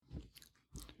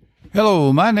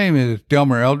Hello, my name is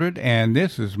Delmer Eldred, and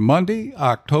this is Monday,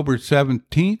 October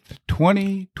 17th,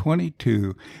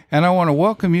 2022. And I want to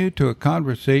welcome you to a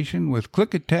conversation with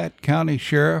Klickitat County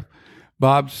Sheriff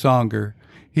Bob Songer.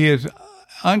 He has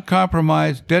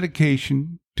uncompromised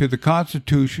dedication to the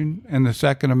Constitution and the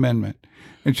Second Amendment.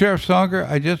 And Sheriff Songer,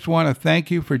 I just want to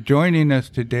thank you for joining us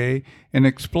today and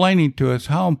explaining to us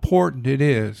how important it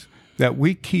is that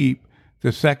we keep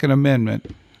the Second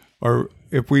Amendment, or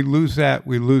if we lose that,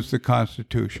 we lose the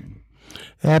Constitution.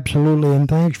 Absolutely, and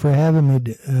thanks for having me,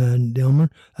 Delmer.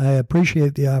 I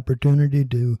appreciate the opportunity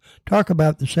to talk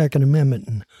about the Second Amendment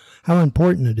and how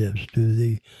important it is to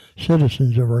the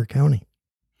citizens of our county.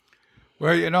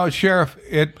 Well, you know, Sheriff,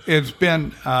 it's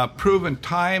been proven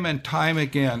time and time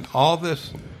again, all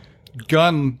this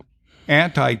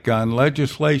anti-gun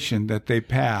legislation that they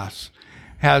pass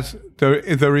has,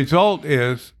 the result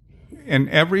is in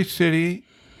every city,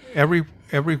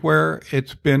 everywhere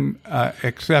it's been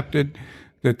accepted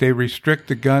that they restrict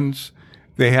the guns.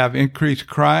 They have increased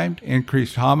crime,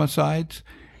 increased homicides,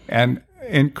 and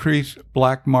increased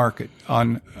black market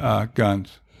on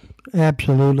guns.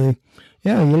 Absolutely.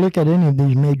 Yeah, you look at any of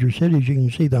these major cities, you can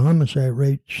see the homicide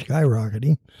rate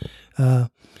skyrocketing.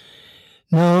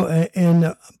 No, and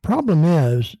the problem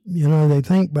is, you know, they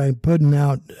think by putting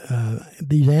out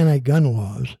these anti-gun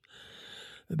laws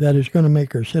that it's going to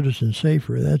make our citizens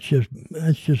safer. That's just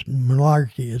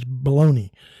malarkey. It's baloney.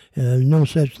 There's no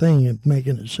such thing as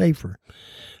making it safer.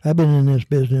 I've been in this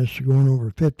business going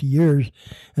over 50 years,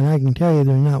 and I can tell you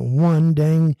there's not one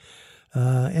dang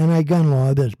anti-gun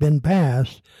law that's been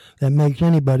passed that makes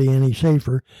anybody any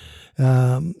safer.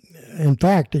 In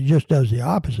fact, it just does the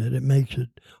opposite. It makes it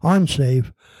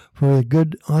unsafe for a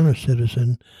good, honest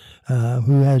citizen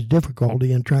who has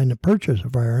difficulty in trying to purchase a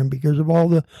firearm because of all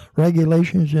the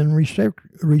regulations and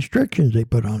restrictions they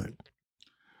put on it.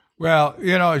 Well,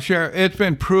 you know, Sheriff, it's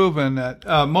been proven that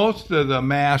most of the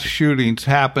mass shootings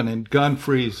happen in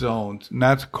gun-free zones, and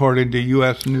that's according to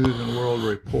U.S. News and World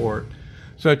Report,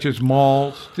 such as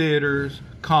malls, theaters,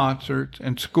 concerts,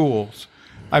 and schools.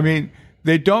 I mean,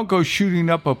 they don't go shooting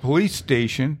up a police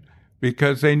station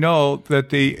because they know that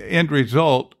the end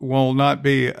result will not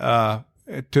be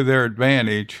to their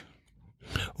advantage.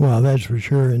 Well, that's for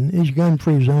sure. And these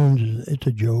gun-free zones, it's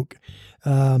a joke.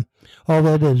 All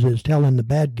that is telling the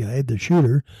bad guy, the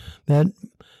shooter, that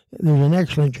there's an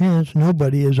excellent chance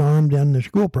nobody is armed on the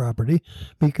school property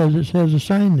because it says a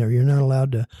sign there. You're not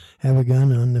allowed to have a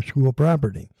gun on the school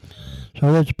property.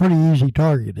 So that's a pretty easy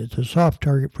target. It's a soft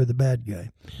target for the bad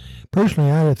guy.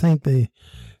 Personally, I think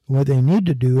what they need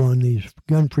to do on these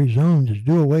gun-free zones is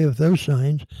do away with those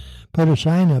signs, put a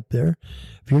sign up there.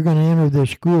 If you're going to enter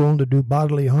this school to do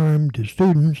bodily harm to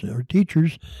students or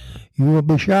teachers, you will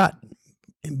be shot.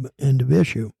 End of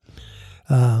issue.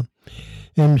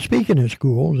 And speaking of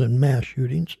schools and mass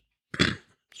shootings,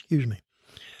 excuse me,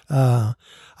 I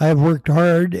have worked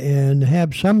hard and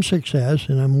have some success,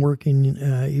 and I'm working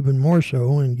even more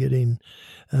so in getting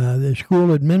the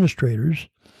school administrators,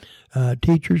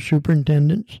 teachers,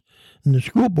 superintendents, and the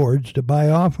school boards to buy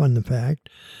off on the fact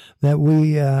that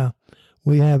we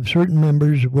have certain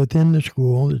members within the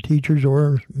school, the teachers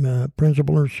or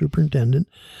principal or superintendent,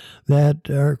 that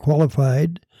are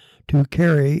qualified to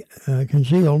carry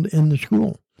concealed in the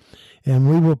school. And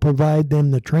we will provide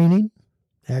them the training,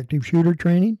 active shooter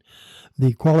training,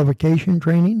 the qualification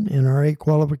training, NRA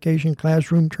qualification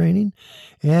classroom training,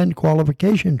 and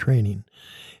qualification training.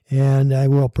 And I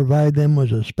will provide them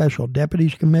with a special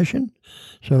deputies commission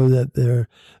so that they're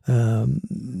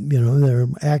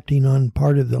acting on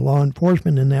part of the law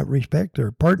enforcement in that respect. They're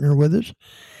a partner with us,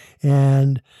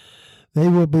 and they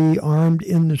will be armed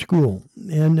in the school.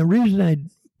 And the reason I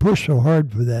push so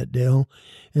hard for that, Dale,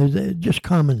 is just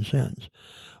common sense.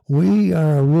 We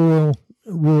are a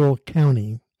rural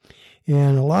county,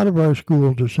 and a lot of our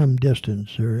schools are some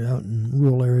distance. They're out in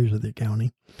rural areas of the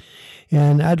county.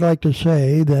 And I'd like to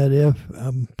say that if,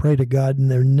 pray to God,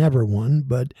 and there's never one,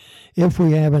 but if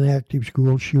we have an active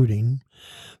school shooting,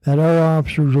 that our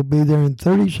officers will be there in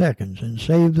 30 seconds and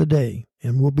save the day,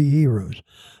 and we'll be heroes.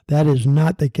 That is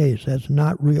not the case. That's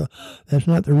not real. That's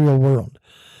not the real world.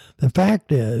 The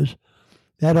fact is,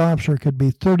 that officer could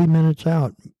be 30 minutes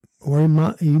out, or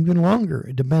even longer,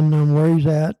 depending on where he's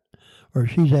at or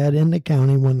she's at in the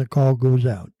county when the call goes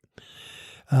out.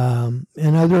 And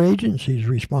other agencies'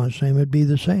 response time would be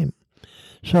the same.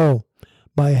 So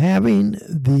by having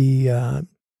the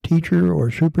teacher or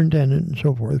superintendent and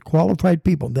so forth, qualified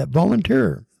people that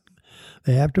volunteer,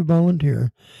 they have to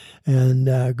volunteer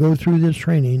and go through this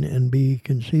training and be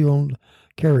concealed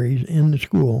carries in the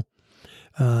school,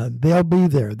 they'll be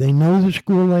there. They know the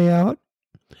school layout.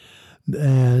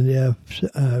 And if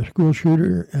a school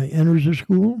shooter enters a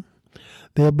school,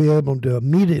 they'll be able to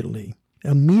immediately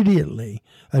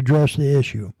address the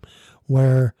issue,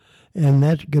 and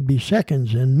that could be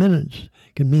seconds and minutes,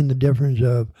 can mean the difference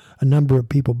of a number of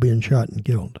people being shot and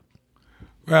killed.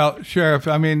 Well, Sheriff,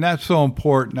 I mean, that's so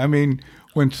important. I mean,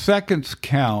 when seconds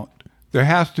count, there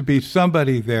has to be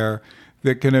somebody there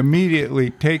that can immediately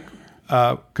take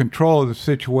control of the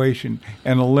situation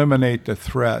and eliminate the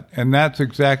threat. And that's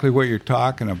exactly what you're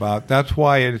talking about. That's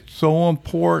why it's so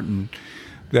important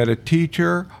that a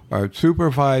teacher or a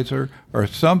supervisor or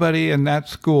somebody in that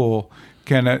school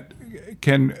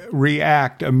can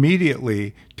react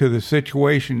immediately to the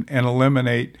situation and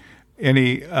eliminate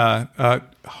any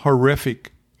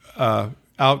horrific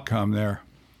outcome there.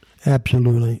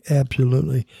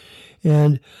 Absolutely.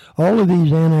 And all of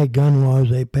these anti-gun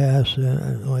laws they pass,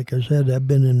 like I said, I've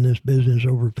been in this business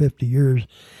over 50 years,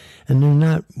 and there's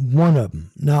not one of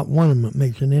them that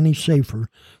makes it any safer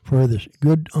for this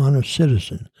good, honest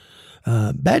citizen.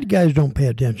 Bad guys don't pay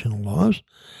attention to laws.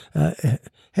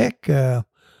 Heck,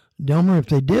 Delmer, if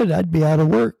they did, I'd be out of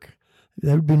work.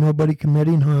 There would be nobody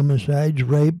committing homicides,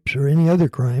 rapes, or any other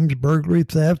crimes, burglary,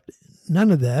 theft, none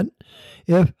of that,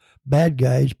 if bad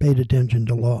guys paid attention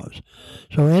to laws.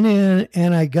 So any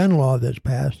anti-gun law that's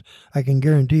passed, I can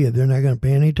guarantee you they're not going to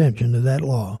pay any attention to that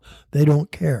law. They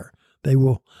don't care. They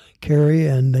will carry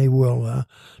and they will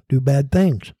do bad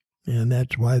things. And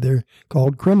that's why they're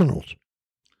called criminals.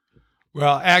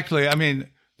 Well, actually, I mean,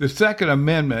 the Second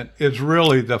Amendment is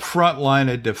really the front line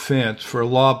of defense for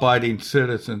law-abiding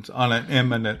citizens on an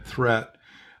imminent threat.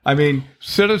 I mean,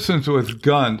 citizens with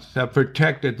guns have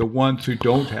protected the ones who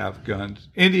don't have guns.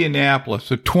 Indianapolis,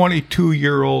 a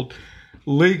 22-year-old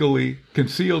legally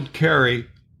concealed carry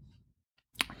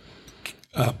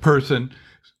person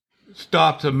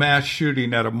stops a mass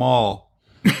shooting at a mall.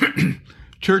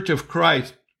 Church of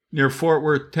Christ near Fort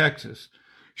Worth, Texas.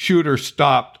 Shooter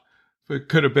stopped. It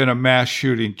could have been a mass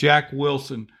shooting. Jack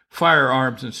Wilson,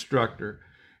 firearms instructor.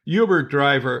 Uber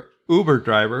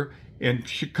driver in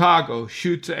Chicago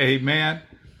shoots a man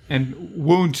and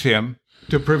wounds him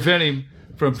to prevent him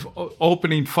from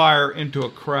opening fire into a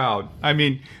crowd. I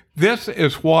mean, this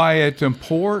is why it's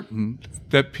important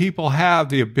that people have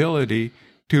the ability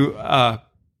to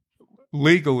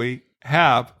legally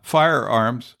have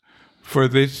firearms for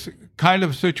this kind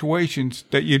of situations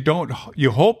that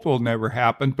you hope will never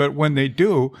happen, but when they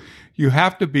do, you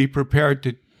have to be prepared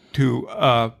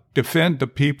to defend the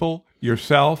people,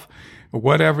 yourself,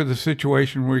 whatever the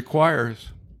situation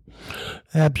requires.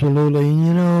 Absolutely.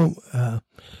 You know,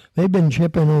 they've been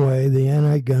chipping away, the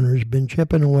anti-gunners been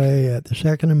chipping away at the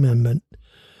Second Amendment,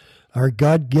 our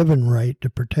God-given right to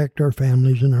protect our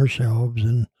families and ourselves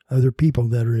and other people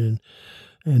that are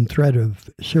in threat of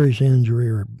serious injury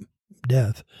or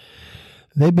death.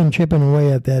 They've been chipping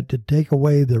away at that to take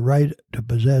away the right to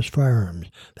possess firearms.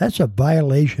 That's a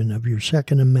violation of your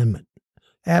Second Amendment.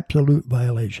 Absolute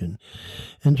violation.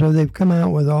 And so they've come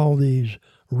out with all these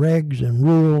regs and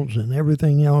rules and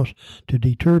everything else to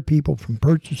deter people from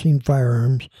purchasing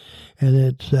firearms. And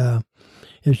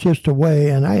it's just a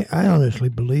way, and I honestly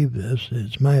believe this,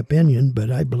 it's my opinion,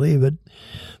 but I believe it,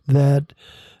 that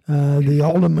the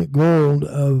ultimate goal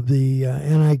of the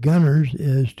anti-gunners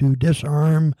is to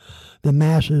disarm the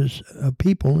masses of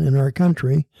people in our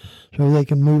country so they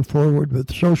can move forward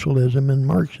with socialism and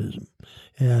Marxism.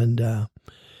 And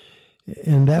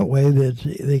that way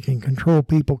that they can control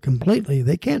people completely.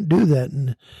 They can't do that.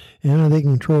 And, they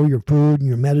can control your food and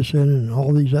your medicine and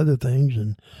all these other things.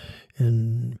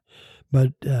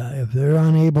 But if they're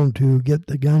unable to get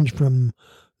the guns from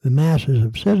the masses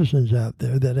of citizens out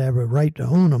there that have a right to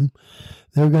own them,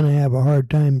 they're going to have a hard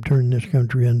time turning this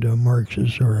country into a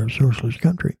Marxist or a socialist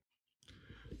country.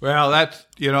 Well,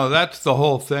 that's the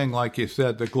whole thing, like you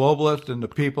said, the globalists and the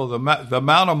people, the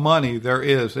amount of money there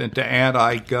is into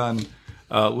anti-gun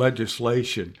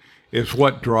legislation is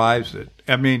what drives it.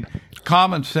 I mean,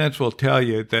 common sense will tell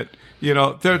you that,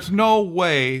 there's no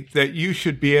way that you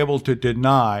should be able to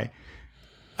deny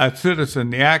a citizen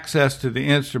the access to the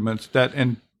instruments that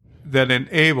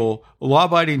enable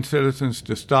law-abiding citizens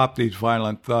to stop these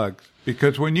violent thugs.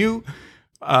 Because when you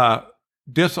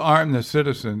disarm the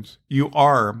citizens, you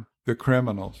arm the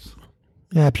criminals.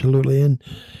 Absolutely. And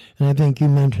I think you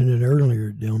mentioned it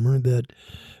earlier, Dilmer, that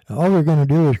all they're going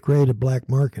to do is create a black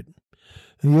market.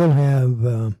 You'll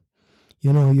have,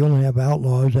 you'll have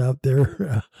outlaws out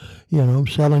there,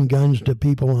 selling guns to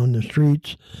people on the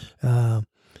streets.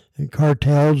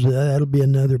 Cartels, that'll be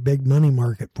another big money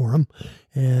market for them.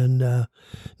 And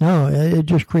no, it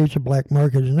just creates a black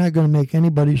market. It's not going to make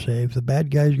anybody safe. The bad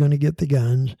guy's going to get the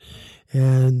guns,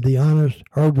 And the honest,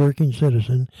 hardworking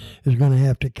citizen is going to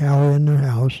have to cower in their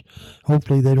house.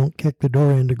 Hopefully they don't kick the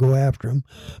door in to go after them,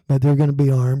 but they're going to be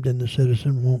armed and the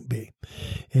citizen won't be.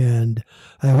 And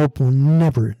I hope we'll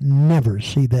never, never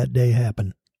see that day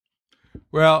happen.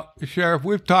 Well, Sheriff,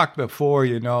 we've talked before,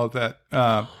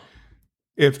 that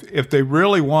if they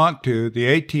really want to,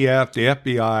 the ATF, the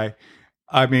FBI,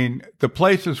 I mean, the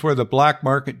places where the black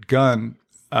market gun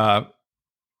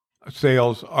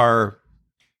sales are,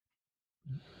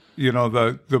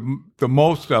 the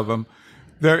most of them,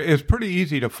 it's pretty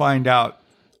easy to find out.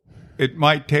 It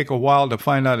might take a while to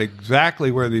find out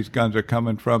exactly where these guns are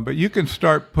coming from, but you can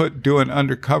start doing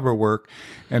undercover work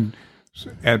and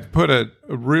put a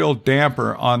real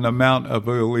damper on the amount of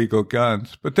illegal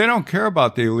guns. But they don't care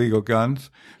about the illegal guns.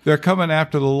 They're coming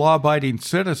after the law-abiding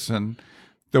citizen,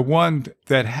 the one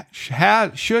that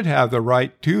should have the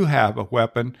right to have a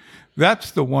weapon.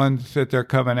 That's the ones that they're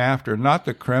coming after, not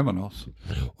the criminals.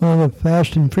 Well, the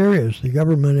Fast and Furious, the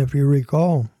government, if you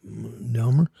recall,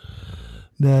 Delmer,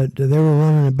 that they were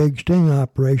running a big sting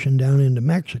operation down into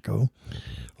Mexico,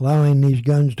 allowing these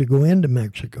guns to go into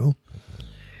Mexico,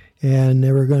 and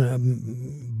they were going to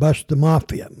bust the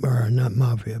mafia, or not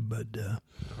mafia, but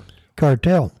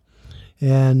cartel.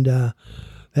 And that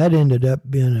ended up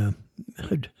being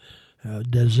a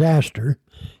disaster.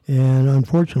 And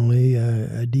unfortunately,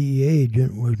 a DEA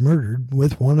agent was murdered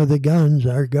with one of the guns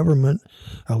our government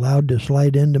allowed to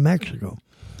slide into Mexico.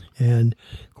 And,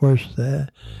 of course,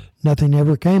 nothing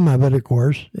ever came of it, of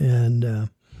course. And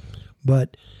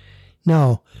but,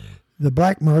 no, the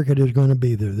black market is going to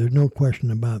be there. There's no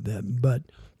question about that. But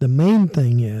the main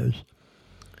thing is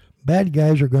bad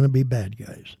guys are going to be bad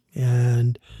guys.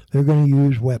 And they're going to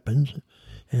use weapons.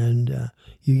 And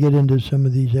you get into some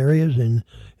of these areas in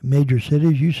major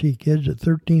cities, you see kids at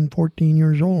 13, 14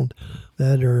 years old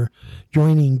that are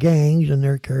joining gangs, and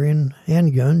they're carrying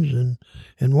handguns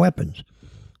and weapons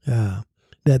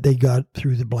that they got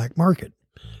through the black market.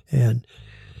 And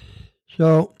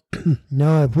so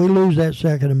now if we lose that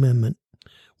Second Amendment,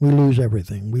 we lose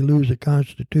everything. We lose the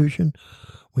Constitution.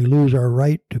 We lose our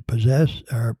right to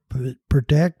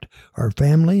protect our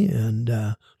family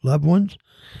and loved ones.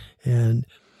 And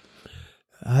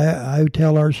I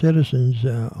tell our citizens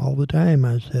all the time,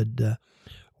 I said,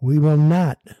 we will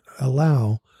not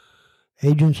allow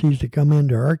agencies to come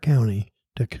into our county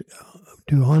to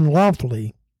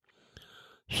unlawfully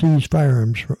seize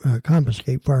firearms,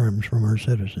 confiscate firearms from our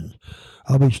citizens.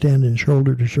 I'll be standing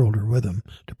shoulder to shoulder with them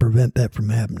to prevent that from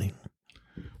happening.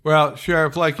 Well,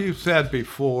 Sheriff, like you said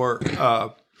before,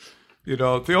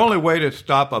 the only way to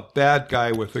stop a bad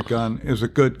guy with a gun is a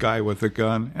good guy with a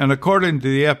gun. And according to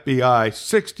the FBI,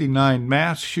 69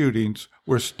 mass shootings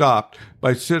were stopped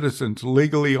by citizens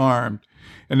legally armed.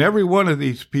 And every one of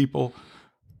these people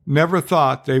never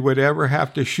thought they would ever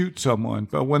have to shoot someone.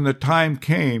 But when the time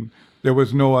came, there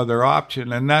was no other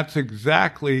option. And that's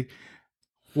exactly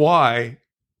why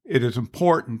it is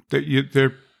important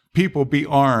that people be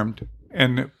armed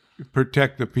and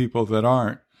protect the people that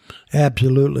aren't.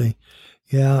 Absolutely.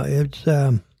 Yeah, it's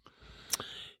a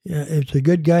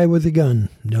good guy with a gun,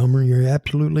 Delmer. You're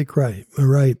absolutely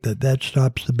right that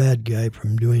stops the bad guy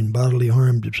from doing bodily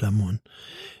harm to someone.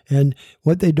 And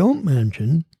what they don't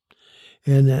mention,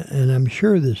 and I'm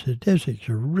sure the statistics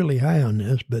are really high on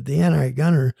this, but the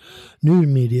anti-gunner news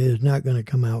media is not going to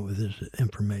come out with this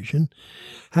information.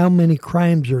 How many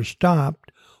crimes are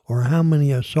stopped or how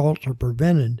many assaults are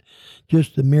prevented,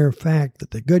 just the mere fact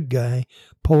that the good guy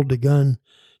pulled the gun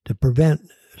to prevent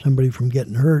somebody from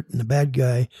getting hurt and the bad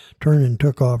guy turned and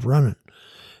took off running.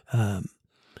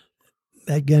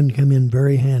 That gun come in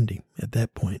very handy at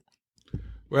that point.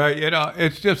 Well,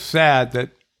 it's just sad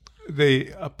that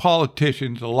the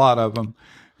politicians, a lot of them,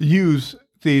 use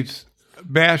these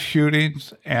mass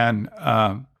shootings and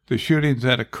the shootings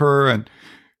that occur in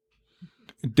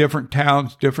different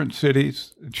towns, different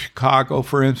cities. In Chicago,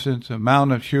 for instance, the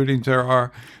amount of shootings there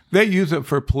are, they use it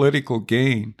for political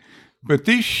gain. But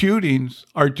these shootings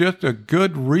are just a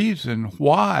good reason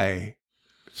why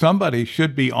somebody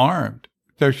should be armed.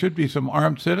 There should be some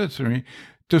armed citizenry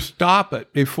to stop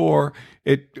it before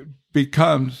it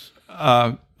becomes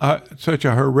such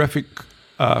a horrific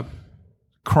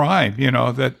crime,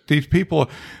 that these people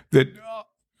that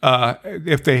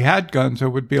if they had guns, there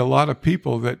would be a lot of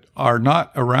people that are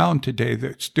not around today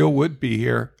that still would be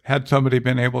here had somebody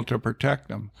been able to protect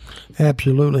them.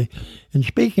 Absolutely. And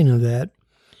speaking of that,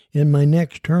 in my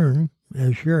next term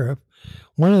as sheriff,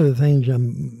 one of the things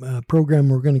a program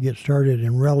we're going to get started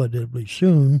in relatively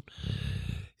soon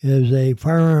is a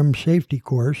firearm safety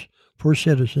course for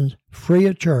citizens, free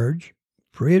of charge.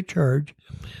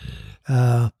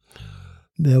 The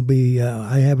There'll be,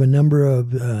 I have a number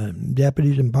of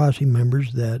deputies and posse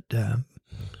members that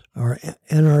are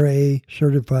NRA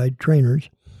certified trainers.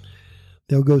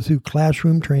 They'll go through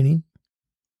classroom training,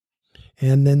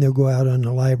 and then they'll go out on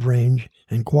the live range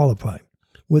and qualify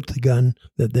with the gun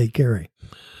that they carry.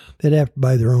 They'd have to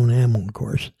buy their own ammo, of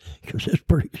course, because it's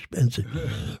pretty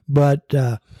expensive. But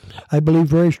I believe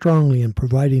very strongly in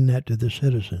providing that to the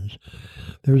citizens.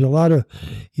 There's a lot of,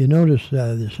 you notice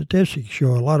the statistics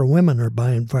show a lot of women are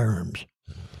buying firearms.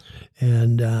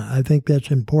 And I think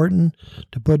that's important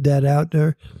to put that out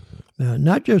there,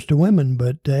 not just to women,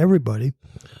 but to everybody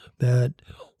that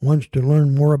wants to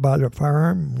learn more about a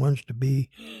firearm, wants to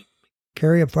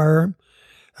carry a firearm.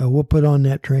 We'll put on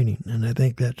that training, and I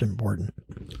think that's important.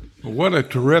 What a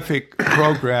terrific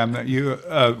program that you,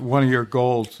 one of your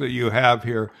goals that you have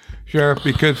here, Sheriff,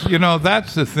 because,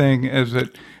 that's the thing is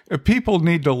that people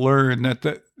need to learn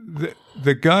that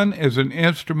the gun is an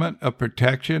instrument of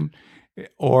protection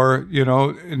or,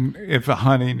 if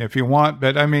hunting, if you want.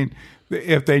 But, I mean,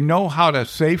 if they know how to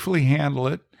safely handle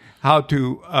it, how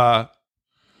to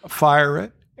fire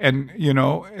it, and,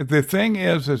 the thing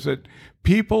is that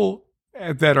people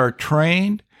that are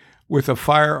trained with a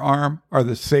firearm are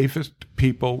the safest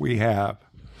people we have.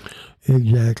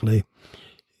 Exactly.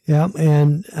 Yeah,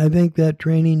 and I think that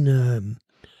training,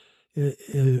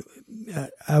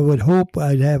 I would hope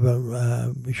I'd have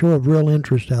a show of real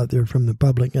interest out there from the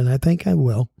public, and I think I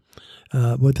will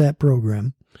with that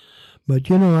program. But,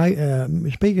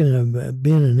 speaking of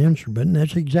being an instrument,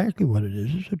 that's exactly what it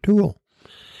is. It's a tool.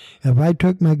 If I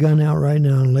took my gun out right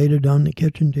now and laid it on the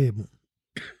kitchen table,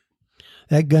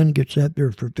 that gun gets sat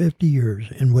there for 50 years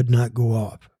and would not go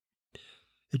off.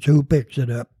 It's who picks it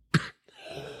up.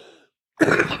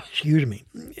 Excuse me.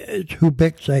 It's who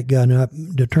picks that gun up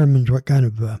determines what kind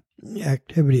of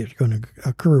activity is going to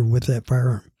occur with that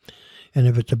firearm. And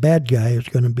if it's a bad guy, it's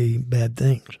going to be bad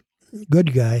things.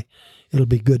 Good guy, it'll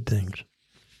be good things.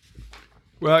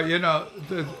 Well,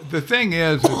 the thing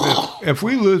is that if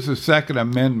we lose the Second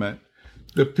Amendment,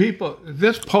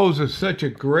 this poses such a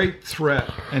great threat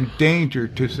and danger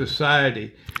to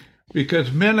society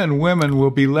because men and women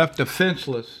will be left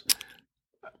defenseless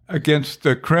against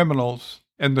the criminals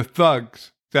and the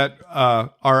thugs that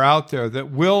are out there they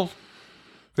will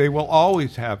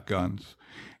always have guns.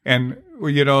 And,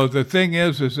 the thing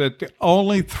is that the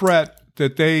only threat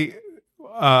that they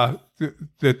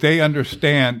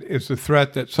understand is the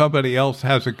threat that somebody else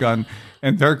has a gun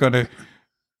and they're going to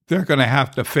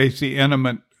have to face the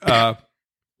imminent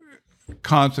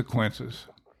consequences.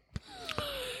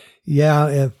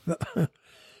 Yeah,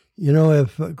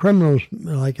 if criminals,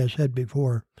 like I said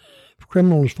before, if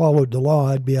criminals followed the law,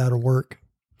 I'd be out of work.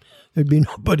 There'd be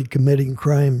nobody committing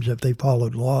crimes if they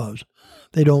followed laws.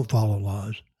 They don't follow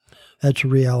laws. That's a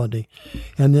reality.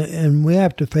 And we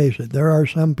have to face it. There are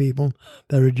some people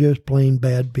that are just plain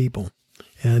bad people,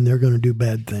 and they're going to do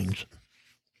bad things.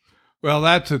 Well,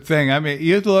 that's the thing. I mean,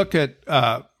 you look at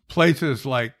places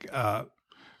like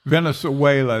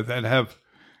Venezuela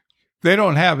they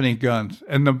don't have any guns,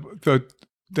 and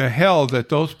the hell that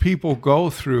those people go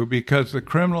through because the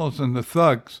criminals and the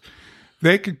thugs,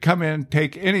 they could come in,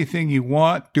 take anything you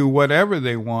want, do whatever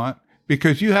they want,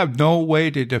 because you have no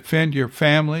way to defend your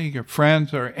family, your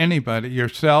friends, or anybody,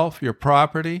 yourself, your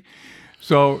property.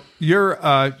 So you're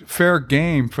fair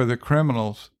game for the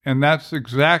criminals, and that's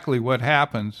exactly what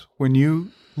happens when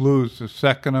you lose the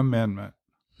Second Amendment.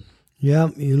 Yeah,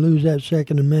 you lose that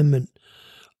Second Amendment,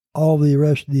 all the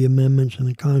rest of the amendments in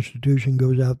the Constitution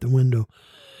goes out the window.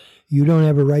 You don't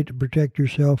have a right to protect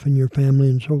yourself and your family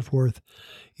and so forth.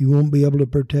 You won't be able to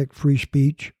protect free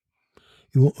speech.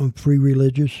 You won't free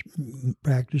religious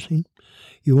practicing.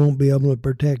 You won't be able to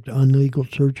protect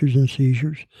unlegal searches and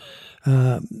seizures.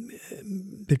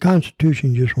 The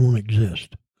Constitution just won't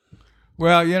exist.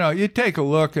 Well, you take a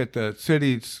look at the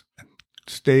cities,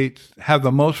 states have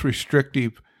the most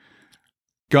restrictive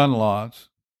gun laws.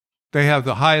 They have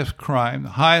the highest crime, the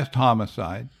highest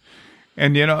homicide.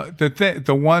 And,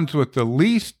 the ones with the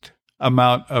least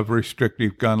amount of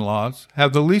restrictive gun laws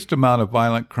have the least amount of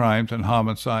violent crimes and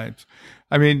homicides.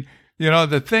 I mean,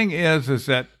 the thing is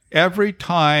that every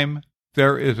time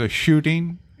there is a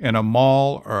shooting in a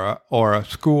mall or a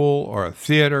school or a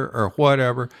theater or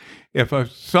whatever, if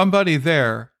somebody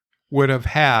there would have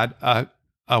had a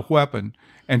weapon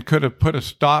and could have put a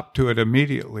stop to it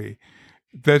immediately,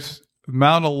 this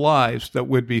amount of lives that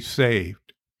would be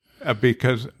saved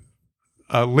because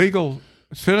legal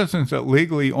citizens that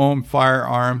legally own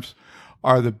firearms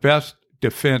are the best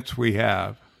defense we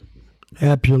have.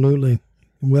 Absolutely.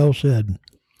 Well said.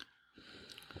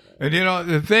 And,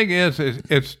 the thing is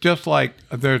it's just like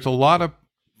there's a lot of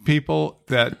people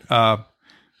that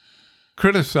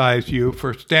criticize you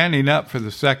for standing up for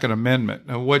the Second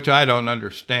Amendment, which I don't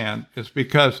understand, is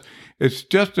because it's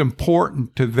just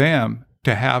important to them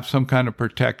to have some kind of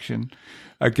protection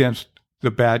against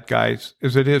the bad guys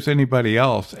as it is anybody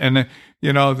else. And,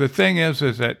 the thing is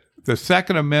that the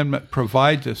Second Amendment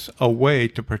provides us a way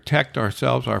to protect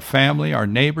ourselves, our family, our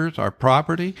neighbors, our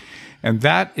property. And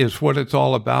that is what it's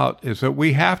all about, is that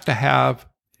we have to have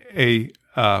a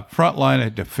front line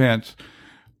of defense,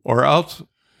 or else,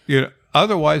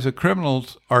 otherwise the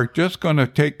criminals are just going to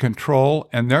take control,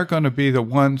 and they're going to be the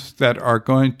ones that are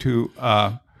going to,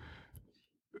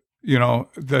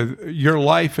 your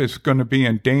life is going to be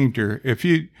in danger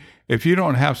if you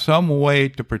don't have some way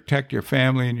to protect your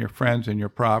family and your friends and your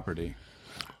property.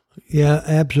 Yeah,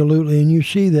 absolutely. And you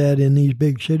see that in these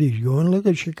big cities. Go and look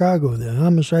at Chicago. The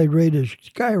homicide rate is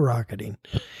skyrocketing.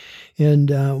 And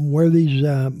where these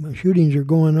shootings are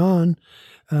going on,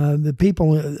 the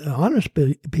people, honest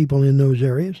people in those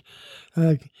areas,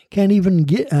 can't even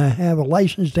have a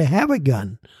license to have a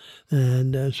gun.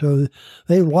 And so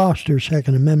they've lost their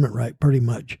Second Amendment right pretty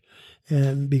much,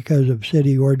 and because of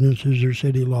city ordinances or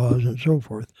city laws and so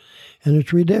forth. And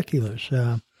it's ridiculous.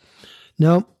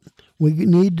 No, we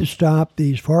need to stop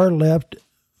these far-left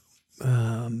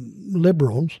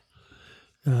liberals.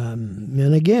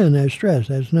 And again, I stress,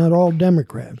 that's not all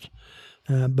Democrats.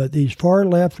 But these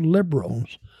far-left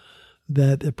liberals,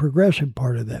 that the progressive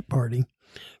part of that party,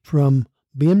 from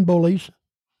being bullies,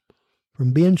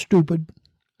 from being stupid,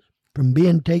 from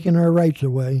being taking our rights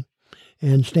away,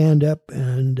 and stand up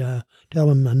and tell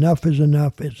them enough is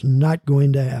enough. It's not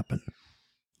going to happen.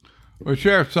 Well,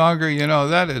 Sheriff Songer,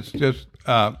 that is just,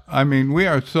 we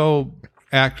are so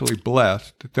actually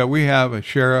blessed that we have a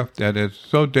sheriff that is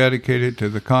so dedicated to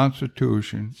the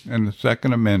Constitution and the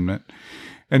Second Amendment.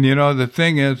 And, the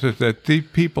thing is that the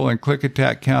people in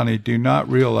Klickitat County do not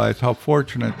realize how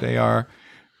fortunate they are,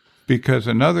 because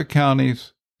in other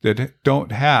counties that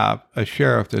don't have a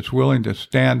sheriff that's willing to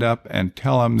stand up and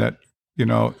tell them that,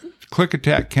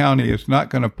 Klickitat County is not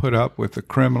going to put up with the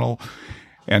criminal,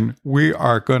 and we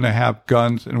are going to have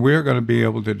guns, and we are going to be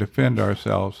able to defend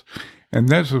ourselves. And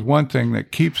this is one thing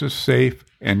that keeps us safe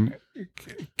and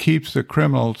keeps the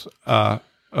criminals a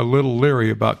little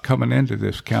leery about coming into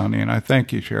this county. And I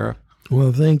thank you, Sheriff.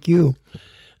 Well, thank you.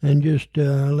 And just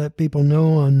let people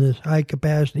know on this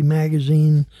high-capacity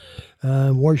magazine,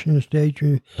 Washington State,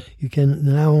 you can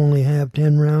now only have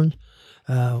 10 rounds.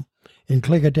 In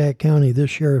Klickitat County, this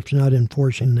sheriff's not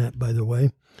enforcing that, by the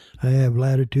way. I have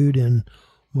latitude in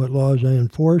what laws I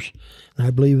enforce, and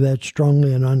I believe that's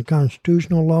strongly an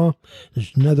unconstitutional law.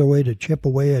 It's another way to chip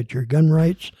away at your gun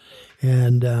rights,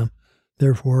 and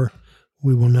therefore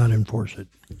we will not enforce it.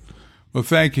 Well,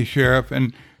 thank you, Sheriff.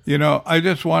 And, I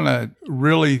just want to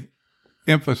really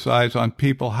emphasize on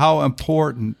people how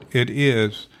important it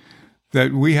is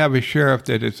that we have a sheriff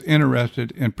that is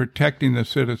interested in protecting the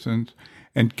citizens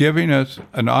and giving us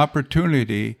an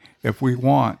opportunity, if we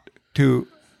want, to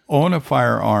own a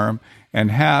firearm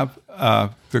and have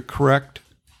the correct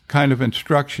kind of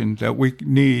instruction that we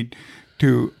need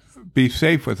to be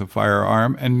safe with a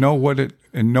firearm and know what it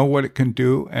can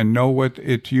do and know what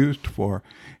it's used for.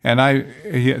 And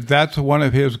that's one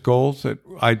of his goals that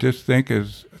I just think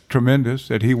is tremendous,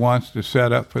 that he wants to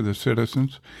set up for the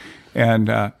citizens.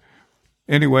 And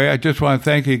anyway, I just want to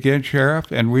thank you again,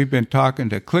 Sheriff. And we've been talking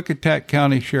to Klickitat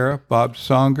County Sheriff Bob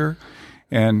Songer,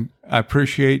 and I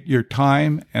appreciate your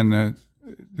time and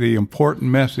the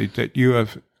important message that you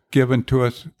have given to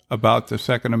us about the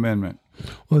Second Amendment.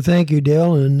 Well, thank you,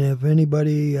 Dale. And if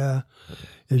anybody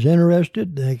is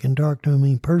interested, they can talk to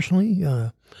me personally.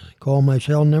 Call my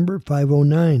cell number,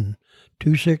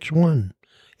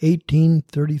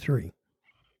 509-261-1833.